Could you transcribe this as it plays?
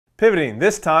Pivoting,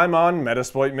 this time on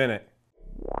Metasploit Minute.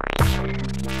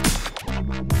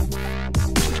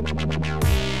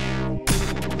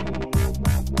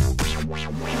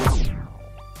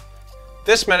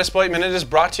 This Metasploit Minute is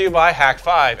brought to you by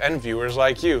Hack5 and viewers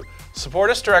like you.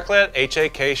 Support us directly at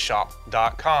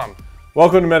hakshop.com.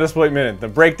 Welcome to Metasploit Minute, the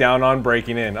breakdown on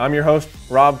breaking in. I'm your host,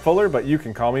 Rob Fuller, but you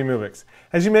can call me Movix.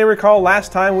 As you may recall,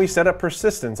 last time we set up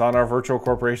persistence on our virtual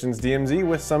corporation's DMZ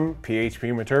with some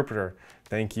PHP interpreter.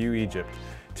 Thank you, Egypt.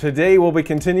 Today we'll be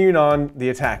continuing on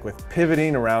the attack with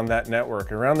pivoting around that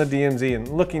network, around the DMZ, and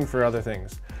looking for other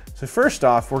things. So first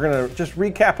off, we're going to just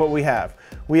recap what we have.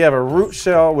 We have a root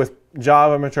shell with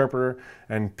Java interpreter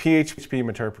and PHP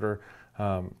interpreter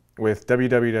with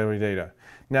www data.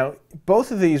 Now,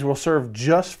 both of these will serve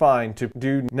just fine to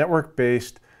do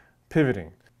network-based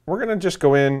pivoting. We're going to just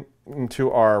go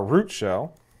into our root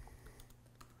shell,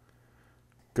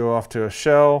 go off to a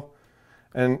shell,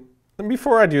 and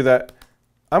before I do that,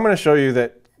 I'm going to show you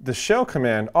that the shell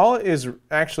command, all it is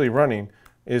actually running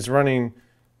is running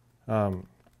an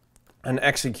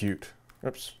execute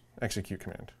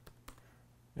command.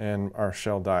 And our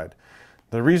shell died.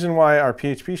 The reason why our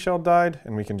PHP shell died,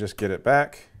 and we can just get it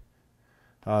back,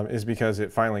 is because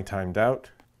it finally timed out.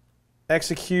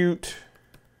 Execute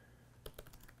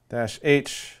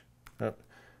 -h,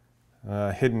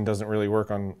 hidden doesn't really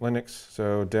work on Linux,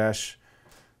 so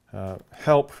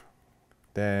 -help,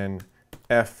 then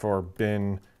F for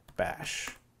bin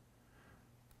bash.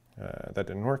 That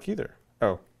didn't work either.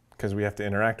 Oh, because we have to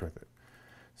interact with it.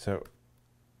 So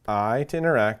I to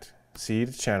interact, C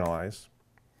to channelize.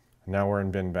 Now we're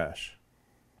in bin bash.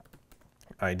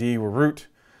 ID, we're root.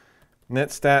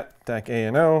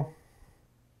 netstat-ANO.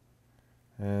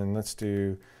 And let's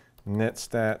do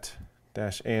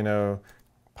netstat-ANO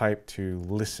pipe to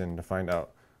listen to find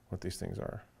out what these things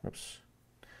are. Oops.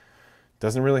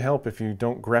 Doesn't really help if you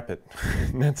don't grep it.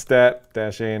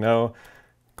 netstat-ANO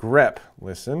grep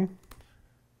listen.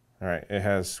 All right, it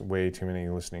has way too many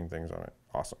listening things on it.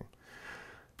 Awesome.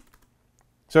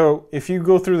 So if you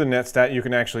go through the netstat, you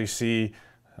can actually see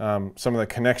some of the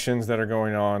connections that are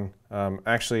going on.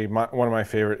 Actually, one of my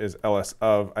favorite is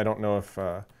ls-of. I don't know if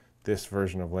this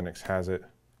version of Linux has it.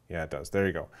 Yeah, it does. There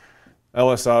you go.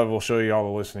 ls-of will show you all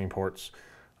the listening ports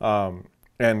and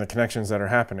the connections that are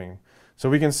happening. So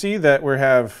we can see that we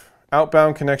have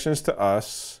outbound connections to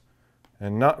us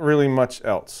and not really much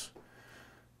else.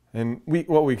 And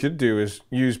what we could do is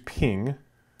use ping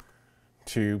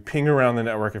to ping around the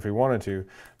network if we wanted to,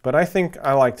 but I think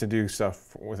I like to do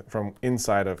stuff from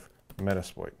inside of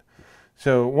Metasploit.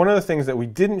 So one of the things that we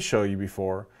didn't show you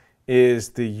before is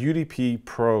the Udp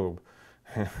Probe.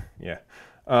 Yeah.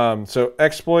 So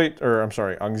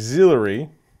auxiliary,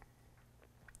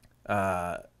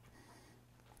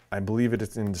 I believe it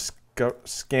is in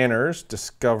scanners,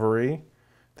 discovery,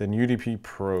 then Udp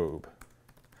Probe.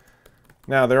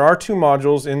 Now there are two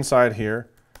modules inside here.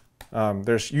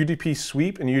 There's UDP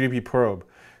Sweep and UDP Probe.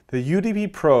 The UDP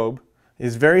Probe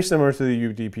is very similar to the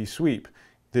UDP Sweep.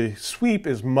 The Sweep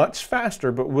is much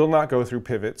faster but will not go through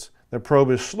pivots. The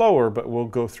Probe is slower but will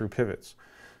go through pivots.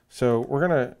 So we're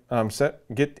going to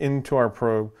get into our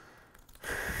probe.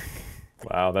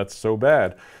 Wow, that's so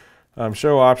bad.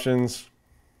 Show options.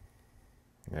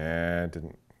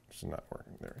 It's not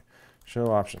working there.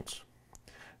 Show options.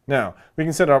 Now we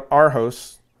can set up our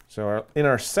hosts. So in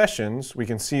our sessions, we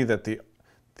can see that the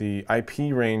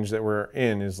IP range that we're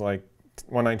in is like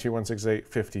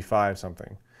 192.168.55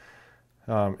 something.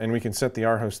 And we can set the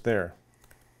R host there.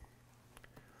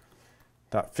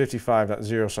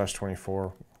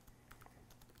 .55.0/24.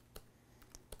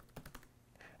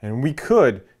 And we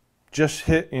could just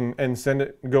hit and send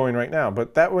it going right now,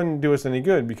 but that wouldn't do us any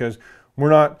good because we're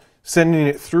not sending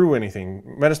it through anything.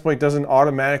 Metasploit doesn't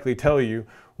automatically tell you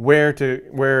or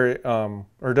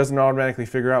doesn't automatically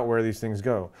figure out where these things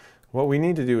go. What we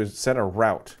need to do is set a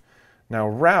route. Now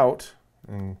route,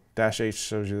 and -h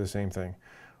shows you the same thing.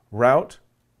 Route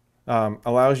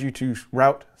allows you to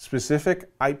route specific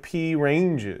IP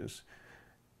ranges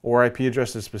or IP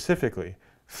addresses specifically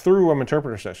through an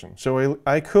interpreter session. So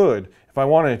I could, if I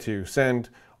wanted to, send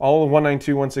all of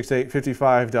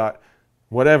 192.168.55.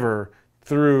 whatever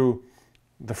through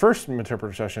the first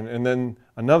interpreter session and then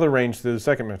another range through the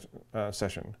second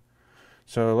session.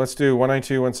 So let's do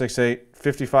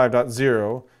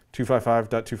 192.168.55.0,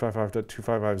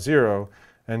 255.255.2550,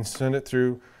 and send it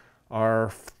through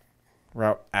our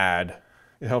route add.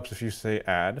 It helps if you say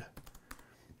add.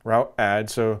 Route add.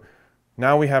 So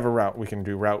now we have a route. We can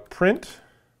do route print.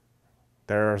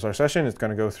 There's our session. It's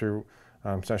going to go through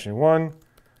session 1.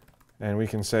 And we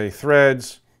can say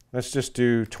threads. Let's just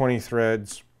do 20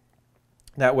 threads.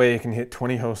 That way it can hit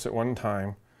 20 hosts at one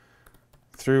time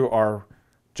through our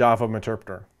Java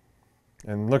interpreter.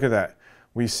 And look at that.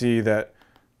 We see that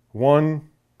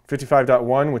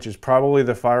 155.1, which is probably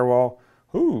the firewall.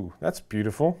 Ooh, that's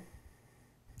beautiful.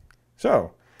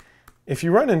 So if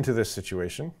you run into this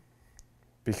situation,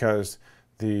 because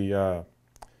the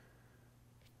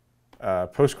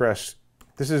Postgres,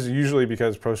 this is usually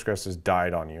because Postgres has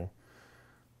died on you,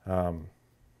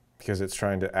 because it's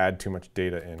trying to add too much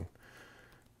data in.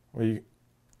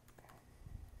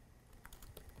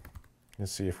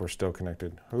 Let's see if we're still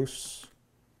connected. Hosts,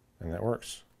 and that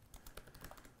works.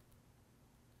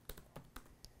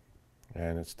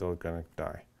 And it's still going to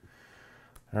die.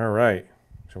 All right,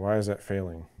 so why is that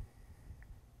failing?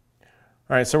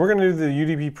 All right, so we're going to do the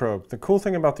UDP probe. The cool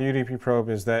thing about the UDP probe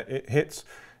is that it hits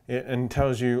and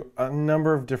tells you a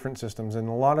number of different systems, and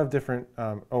a lot of different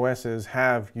OSs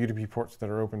have UDP ports that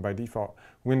are open by default.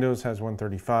 Windows has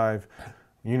 135.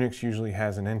 Unix usually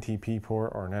has an NTP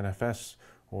port or an NFS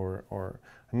or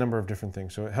a number of different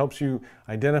things. So it helps you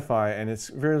identify, and it's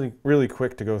really, really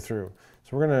quick to go through.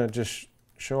 So we're going to just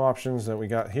show options that we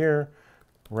got here,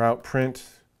 route print,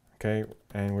 okay,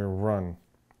 and we're run.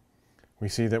 We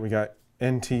see that we got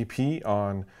NTP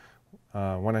on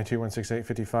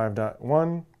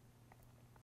 192.168.55.1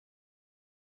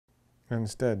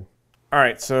 instead. All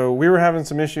right, so we were having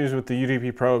some issues with the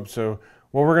UDP probe, so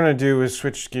what we're going to do is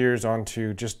switch gears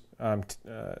onto just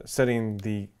setting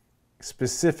the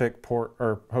specific port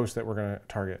or host that we're going to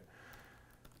target.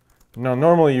 Now,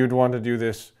 normally you'd want to do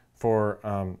this for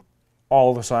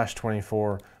all the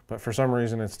 /24, but for some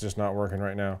reason it's just not working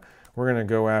right now. We're going to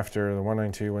go after the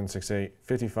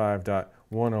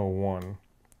 192.168.55.101.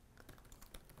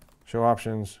 Show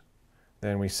options,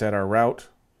 then we set our route,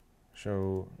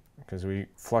 show, because we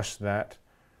flushed that,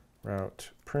 route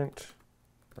print,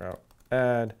 route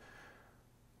add.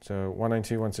 So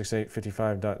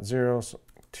 192.168.55.0,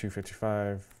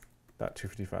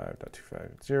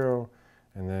 255.255.250,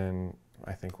 and then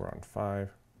I think we're on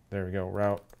 5. There we go,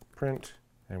 route print,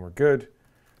 and we're good.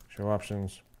 Show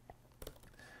options,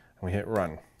 and we hit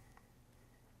run.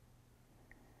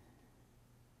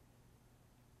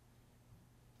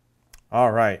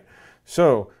 All right,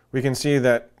 so we can see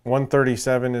that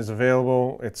 137 is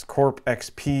available. It's Corp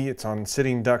XP, it's on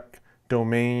sitting duck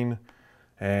domain,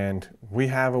 and we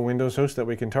have a Windows host that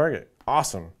we can target.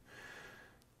 Awesome.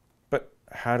 But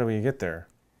how do we get there?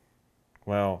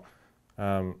 Well,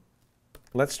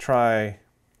 let's try,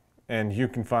 and you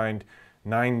can find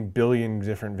 9 billion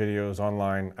different videos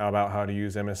online about how to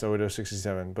use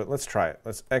MS-08-067, but let's try it.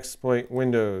 Let's exploit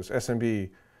Windows SMB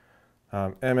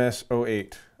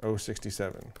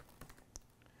MS-08-067.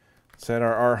 Set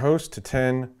our host to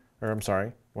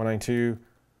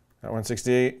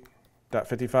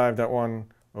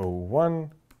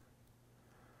 192.168.55.101,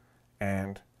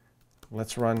 and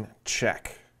let's run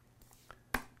check.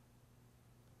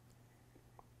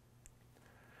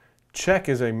 Check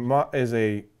is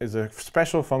a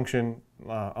special function,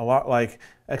 a lot like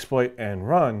exploit and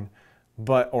run,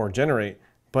 or generate.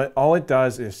 But all it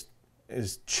does is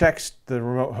checks the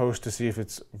remote host to see if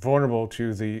it's vulnerable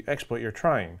to the exploit you're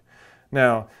trying.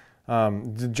 Now,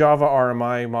 the Java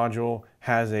RMI module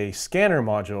has a scanner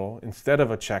module instead of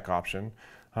a check option.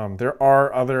 There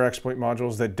are other exploit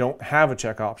modules that don't have a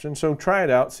check option, so try it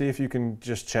out, see if you can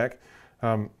just check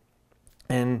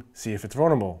and see if it's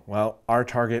vulnerable. Well, our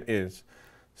target is.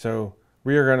 So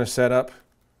we are going to set up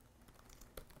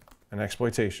an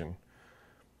exploitation.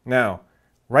 Now,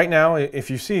 right now, if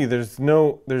you see, there's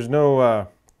no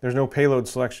payload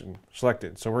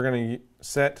selected. So we're going to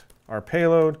set our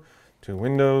payload to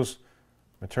Windows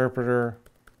interpreter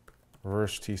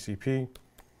reverse TCP.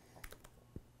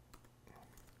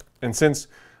 And since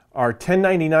our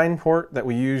 1099 port that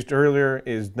we used earlier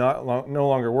is no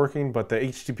longer working, but the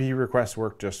HTTP requests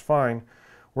work just fine,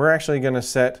 we're actually going to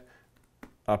set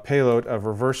a payload of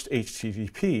reversed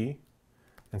HTTP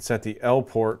and set the L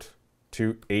port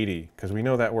to 80, because we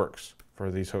know that works for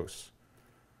these hosts.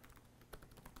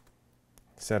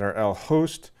 Set our L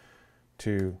host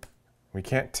to, we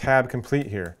can't tab complete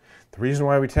here. The reason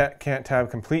why we can't tab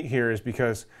complete here is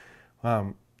because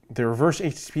the reverse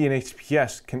HTTP and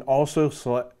HTTPS can also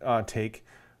take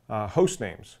host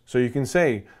names. So you can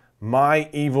say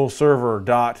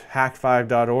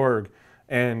myevilserver.hack5.org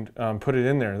and put it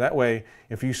in there. That way,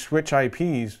 if you switch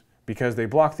IPs because they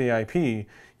block the IP,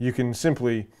 you can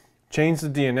simply change the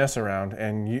DNS around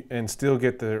and still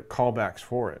get the callbacks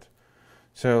for it.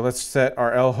 So let's set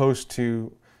our L host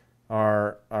to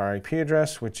our IP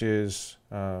address, which is,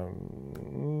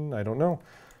 I don't know.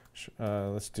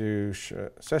 Let's do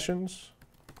sessions,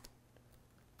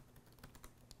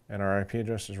 and our IP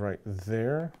address is right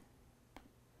there.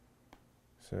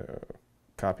 So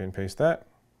copy and paste that.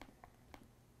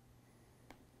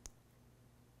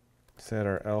 Set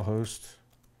our lhost.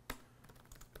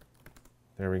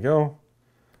 There we go.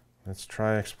 Let's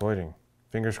try exploiting.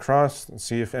 Fingers crossed and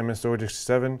see if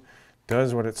MS-067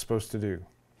 does what it's supposed to do.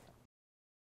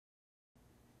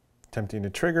 Attempting to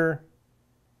trigger.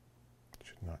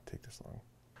 Should not take this long.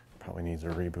 Probably needs a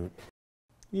reboot.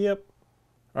 Yep.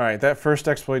 All right, that first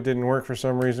exploit didn't work for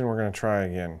some reason. We're going to try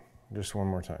again, just one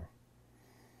more time.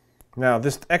 Now,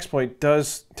 this exploit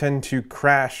does tend to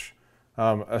crash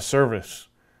a service.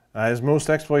 As most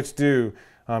exploits do,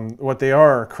 what they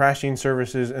are crashing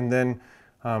services, and then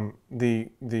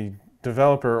the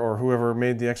developer or whoever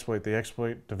made the exploit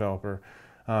developer,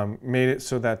 made it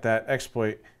so that that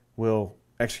exploit will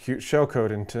execute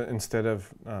shellcode instead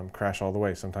of crash all the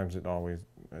way. Sometimes it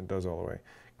does all the way.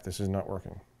 This is not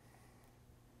working.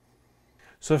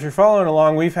 So if you're following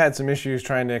along, we've had some issues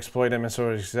trying to exploit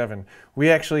MS-067.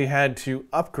 We actually had to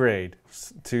upgrade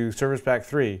to Service Pack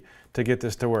 3 to get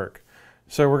this to work.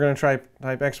 So we're going to try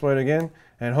type exploit again,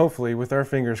 and hopefully, with our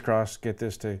fingers crossed, get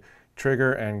this to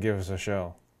trigger and give us a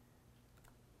shell.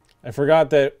 I forgot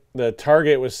that the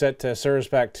target was set to Service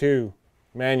Pack 2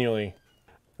 manually.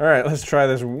 All right, let's try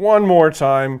this one more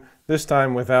time, this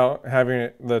time without having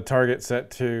the target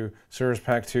set to Service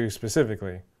Pack 2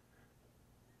 specifically.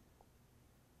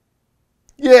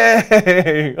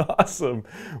 Yay! Awesome.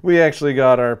 We actually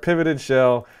got our pivoted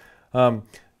shell.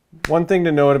 One thing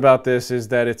to note about this is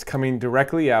that it's coming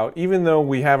directly out, even though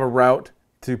we have a route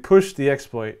to push the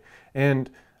exploit. And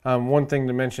one thing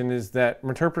to mention is that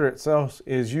Meterpreter itself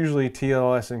is usually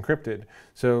TLS encrypted.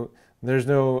 So there's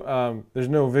no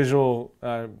visual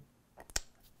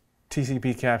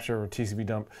TCP capture or TCP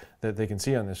dump that they can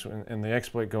see on this one. And the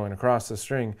exploit going across the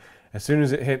string, as soon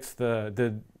as it hits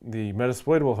the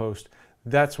Metasploitable host,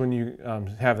 that's when you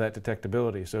have that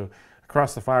detectability. So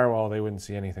across the firewall, they wouldn't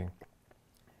see anything.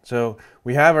 So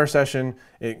we have our session.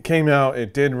 It came out.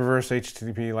 It did reverse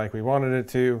HTTP like we wanted it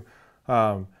to.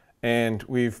 And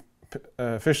we've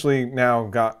officially now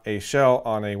got a shell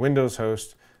on a Windows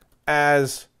host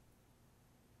as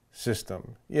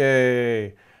system.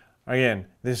 Yay! Again,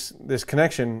 this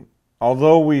connection,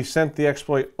 although we sent the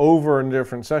exploit over in a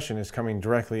different session, is coming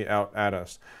directly out at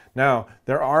us. Now,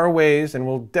 there are ways, and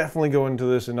we'll definitely go into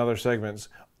this in other segments,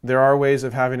 there are ways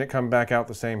of having it come back out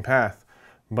the same path.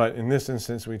 But in this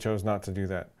instance, we chose not to do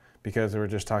that because we were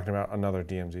just talking about another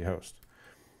DMZ host.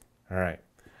 All right,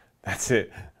 that's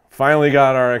it. Finally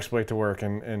got our exploit to work.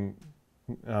 And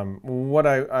what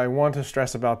I want to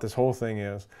stress about this whole thing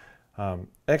is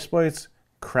exploits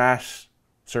crash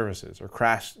services or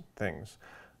crash things.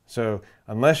 So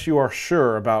unless you are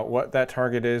sure about what that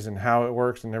target is and how it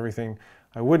works and everything,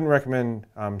 I wouldn't recommend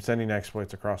sending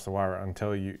exploits across the wire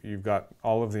until you've got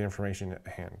all of the information at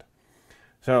hand.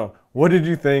 So what did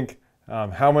you think?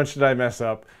 How much did I mess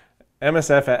up?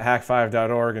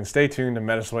 msf@hack5.org, and stay tuned to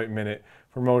Metasploit Minute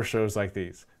for more shows like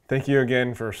these. Thank you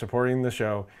again for supporting the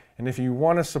show. And if you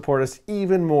want to support us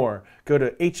even more, go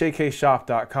to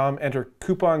hakshop.com, enter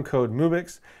coupon code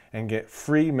MUBIX, and get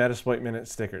free Metasploit Minute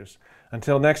stickers.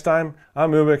 Until next time,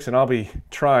 I'm MUBIX, and I'll be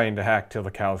trying to hack till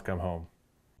the cows come home.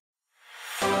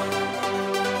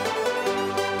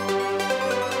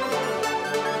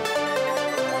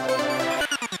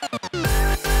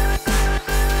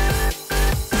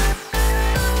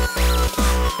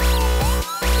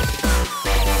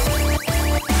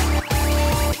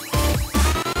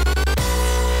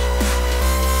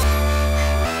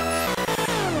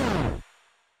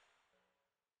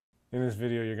 In this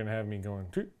video, you're going to have me going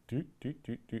toot, toot, toot,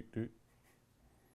 toot, toot, toot.